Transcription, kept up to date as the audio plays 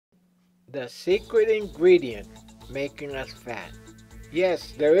The secret ingredient making us fat.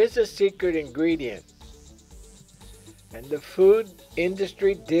 Yes, there is a secret ingredient, and the food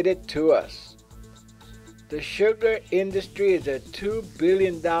industry did it to us. The sugar industry is a $2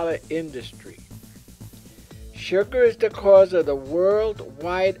 billion industry. Sugar is the cause of the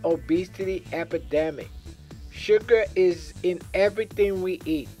worldwide obesity epidemic. Sugar is in everything we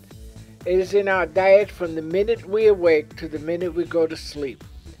eat. It is in our diet from the minute we awake to the minute we go to sleep.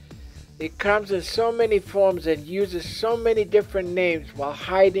 It comes in so many forms and uses so many different names while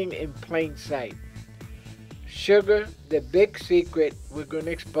hiding in plain sight. Sugar, the big secret, we're going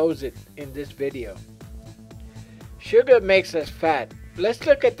to expose it in this video. Sugar makes us fat. Let's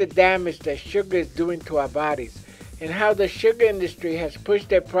look at the damage that sugar is doing to our bodies and how the sugar industry has pushed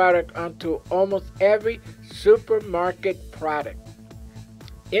their product onto almost every supermarket product.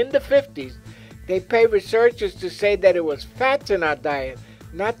 In the 50s, they paid researchers to say that it was fats in our diet,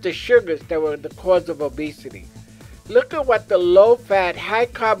 not the sugars, that were the cause of obesity. Look at what the low-fat,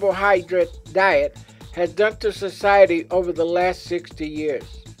 high-carbohydrate diet has done to society over the last 60 years.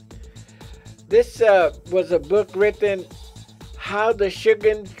 This was a book written, How the Sugar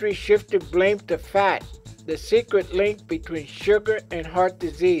Industry Shifted Blame to Fat, the secret link between sugar and heart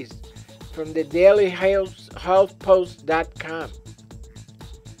disease, from the dailyhealthpost.com.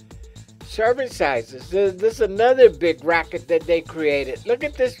 Serving sizes. This is another big racket that they created. Look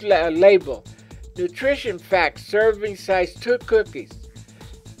at this label. Nutrition facts, serving size 2 cookies,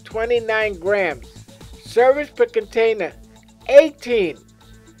 29 grams. Servings per container, 18.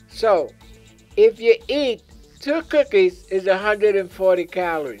 So, if you eat 2 cookies, is 140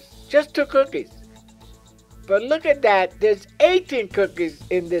 calories. Just 2 cookies. But look at that, there's 18 cookies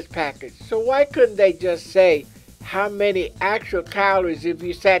in this package. So why couldn't they just say how many actual calories if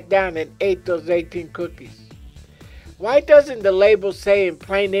you sat down and ate those 18 cookies? Why doesn't the label say in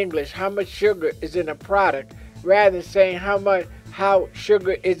plain English how much sugar is in a product rather than saying how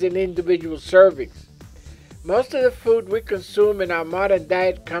sugar is in individual servings? Most of the food we consume in our modern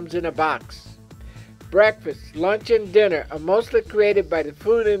diet comes in a box. Breakfast, lunch, and dinner are mostly created by the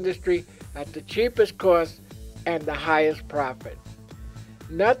food industry at the cheapest cost and the highest profit.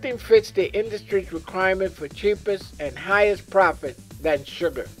 Nothing fits the industry's requirement for cheapest and highest profit than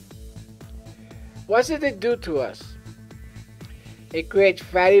sugar. What does it do to us? It creates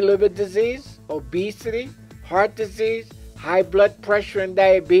fatty liver disease, obesity, heart disease, high blood pressure, and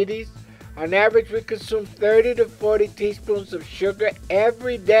diabetes. On average, we consume 30 to 40 teaspoons of sugar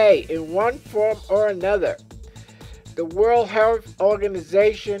every day in one form or another. The World Health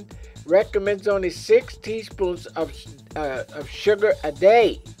Organization recommends only 6 teaspoons of sugar a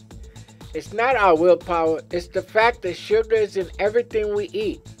day. It's not our willpower, it's the fact that sugar is in everything we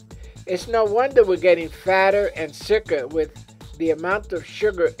eat. It's no wonder we're getting fatter and sicker with the amount of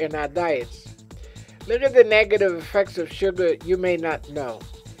sugar in our diets. Look at the negative effects of sugar you may not know.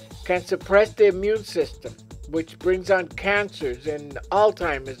 Can suppress the immune system, which brings on cancers and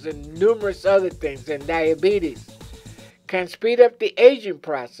Alzheimer's and numerous other things, and diabetes. Can speed up the aging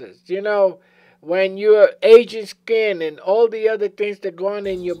process. You know, when you're aging skin and all the other things that go on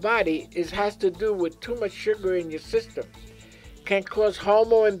in your body, it has to do with too much sugar in your system. Can cause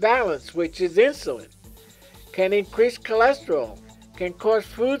hormone imbalance, which is insulin. Can increase cholesterol. Can cause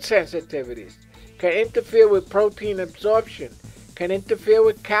food sensitivities. Can interfere with protein absorption. Can interfere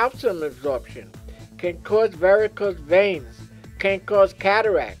with calcium absorption. Can cause varicose veins. Can cause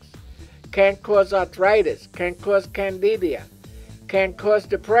cataracts. Can cause arthritis, can cause candida, can cause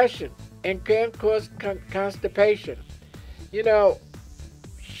depression, and can cause constipation. You know,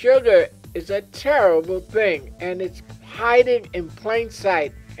 sugar is a terrible thing, and it's hiding in plain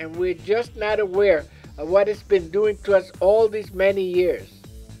sight, and we're just not aware of what it's been doing to us all these many years.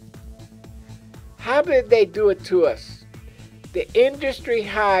 How did they do it to us? The industry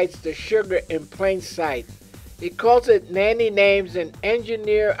hides the sugar in plain sight. It calls it nanny names and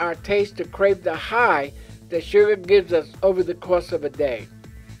engineer our taste to crave the high that sugar gives us over the course of a day.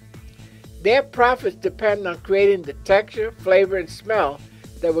 Their profits depend on creating the texture, flavor, and smell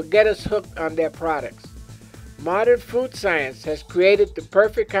that will get us hooked on their products. Modern food science has created the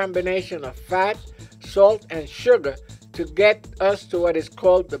perfect combination of fat, salt, and sugar to get us to what is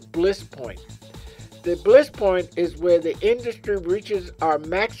called the bliss point. The bliss point is where the industry reaches our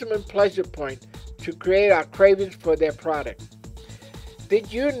maximum pleasure point to create our cravings for their product.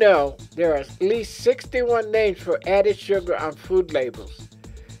 Did you know there are at least 61 names for added sugar on food labels?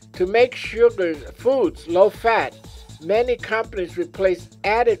 To make foods low fat, many companies replace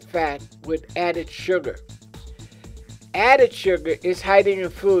added fat with added sugar. Added sugar is hiding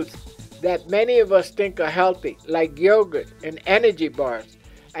in foods that many of us think are healthy, like yogurt and energy bars,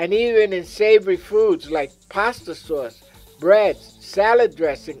 and even in savory foods like pasta sauce, breads, salad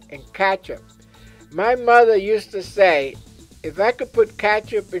dressing, and ketchup. My mother used to say, if I could put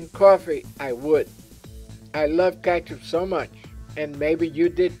ketchup in coffee, I would. I love ketchup so much, and maybe you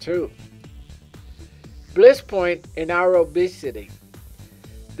did too. Bliss point in our obesity.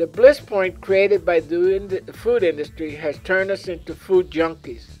 The bliss point created by the food industry has turned us into food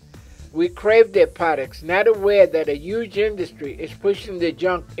junkies. We crave their products, not aware that a huge industry is pushing the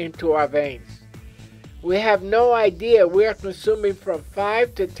junk into our veins. We have no idea we are consuming from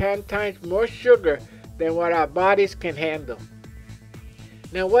 5 to 10 times more sugar than what our bodies can handle.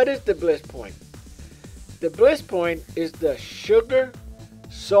 Now, what is the bliss point? The bliss point is the sugar,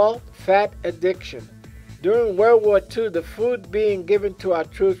 salt, fat addiction. During World War II, the food being given to our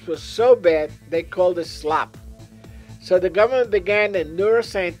troops was so bad they called it slop. So the government began a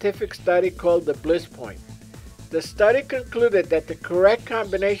neuroscientific study called the bliss point. The study concluded that the correct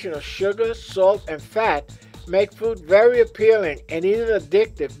combination of sugar, salt, and fat make food very appealing and even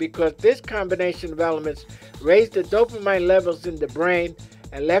addictive because this combination of elements raised the dopamine levels in the brain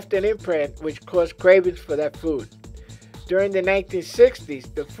and left an imprint which caused cravings for that food. During the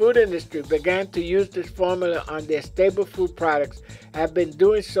 1960s, the food industry began to use this formula on their staple food products and have been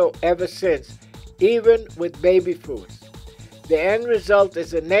doing so ever since, even with baby foods. The end result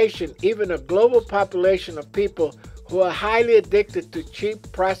is a nation, even a global population of people who are highly addicted to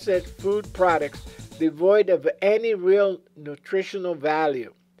cheap processed food products devoid of any real nutritional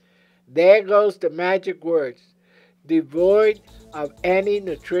value. There goes the magic words, devoid of any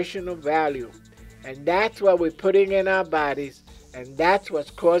nutritional value. And that's what we're putting in our bodies, and that's what's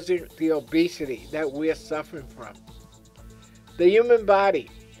causing the obesity that we are suffering from. The human body.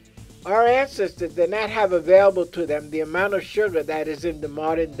 Our ancestors did not have available to them the amount of sugar that is in the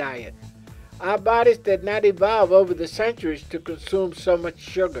modern diet. Our bodies did not evolve over the centuries to consume so much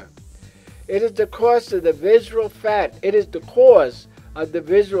sugar. It is the cause of the visceral fat. It is the cause of the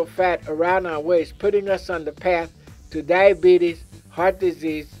visceral fat around our waist, putting us on the path to diabetes, heart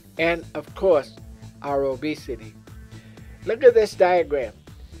disease, and, of course, our obesity. Look at this diagram.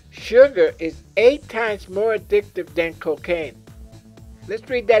 Sugar is 8 times more addictive than cocaine. Let's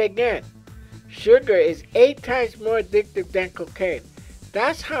read that again. Sugar is 8 times more addictive than cocaine.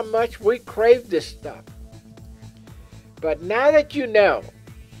 That's how much we crave this stuff. But now that you know,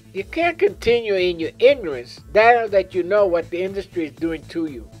 you can't continue in your ignorance now that you know what the industry is doing to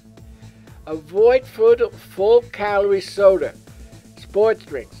you. Avoid full-calorie soda, sports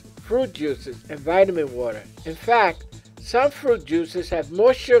drinks, fruit juices, and vitamin water. In fact, some fruit juices have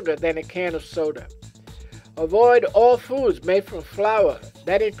more sugar than a can of soda. Avoid all foods made from flour.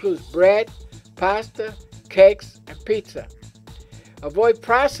 That includes bread, pasta, cakes, and pizza. Avoid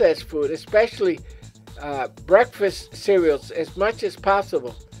processed food, especially breakfast cereals, as much as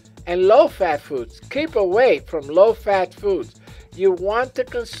possible. And low-fat foods. Keep away from low-fat foods. You want to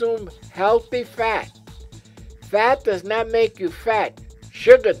consume healthy fat. Fat does not make you fat.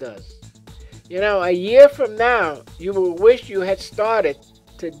 Sugar does. You know, a year from now, you will wish you had started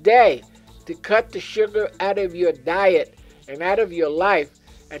today to cut the sugar out of your diet and out of your life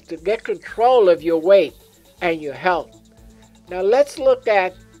and to get control of your weight and your health. Now let's look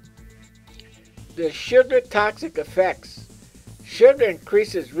at the sugar toxic effects. Sugar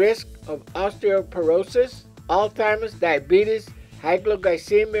increases risk of osteoporosis, Alzheimer's, diabetes,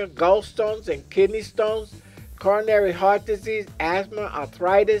 hypoglycemia, gallstones and kidney stones, coronary heart disease, asthma,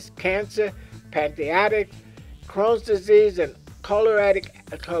 arthritis, cancer, pancreatic, Crohn's disease, and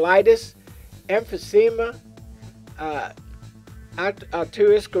colitis, emphysema,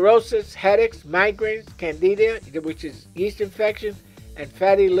 arteriosclerosis, headaches, migraines, candida, which is yeast infection, and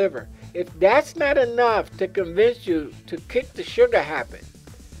fatty liver. If that's not enough to convince you to kick the sugar habit,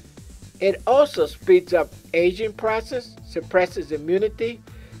 it also speeds up aging process, suppresses immunity,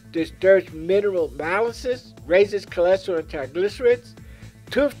 disturbs mineral balances, raises cholesterol and triglycerides,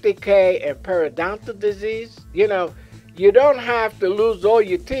 tooth decay and periodontal disease. You know, you don't have to lose all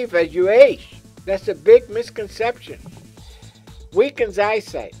your teeth as you age. That's a big misconception. Weakens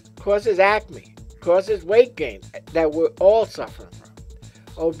eyesight, causes acne, causes weight gain that we're all suffering from.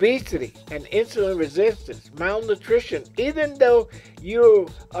 Obesity and insulin resistance, malnutrition. Even though you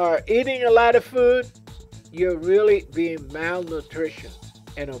are eating a lot of food, you're really being malnutrition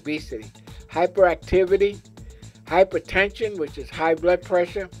and obesity. Hyperactivity, hypertension, which is high blood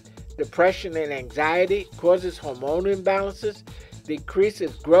pressure, depression and anxiety, causes hormone imbalances,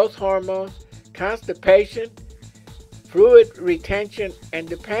 decreases growth hormones, constipation, fluid retention, and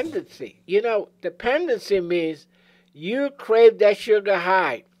dependency. You know, dependency means you crave that sugar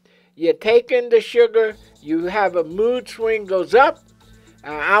high. You're taking the sugar, you have a mood swing goes up,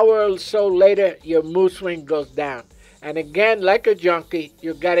 An hour or so later, your mood swing goes down. And again, like a junkie,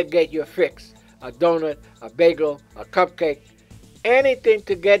 you gotta get your fix. A donut, a bagel, a cupcake, anything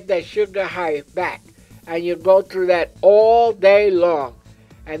to get that sugar high back. And you go through that all day long.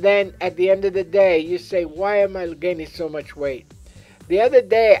 And then at the end of the day, you say, why am I gaining so much weight? The other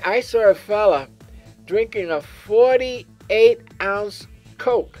day, I saw a fella drinking a 48-ounce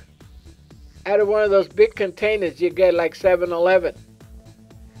Coke out of one of those big containers you get like 7-Eleven.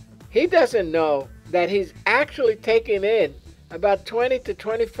 He doesn't know that he's actually taking in about 20 to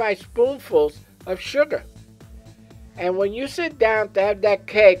 25 spoonfuls of sugar. And when you sit down to have that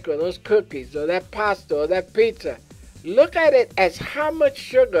cake or those cookies or that pasta or that pizza, look at it as how much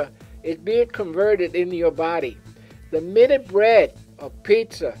sugar is being converted into your body. The minute bread or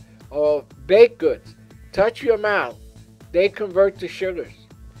pizza or baked goods touch your mouth, they convert to sugars.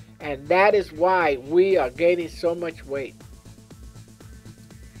 And that is why we are gaining so much weight.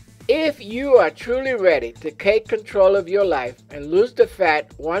 If you are truly ready to take control of your life and lose the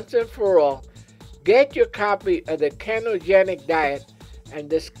fat once and for all, get your copy of the ketogenic diet and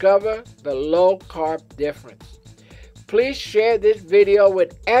discover the low carb difference. Please share this video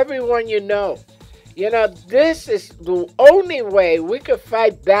with everyone you know. You know, this is the only way we can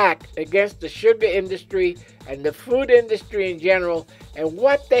fight back against the sugar industry and the food industry in general and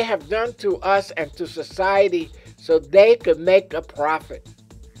what they have done to us and to society so they could make a profit.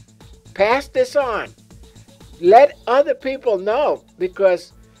 Pass this on. Let other people know,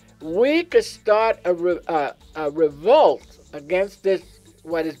 because we could start a revolt against this,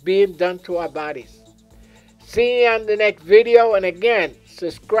 what is being done to our bodies. See you on the next video, and again,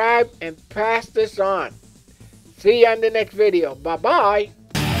 subscribe and pass this on. See you on the next video. Bye-bye.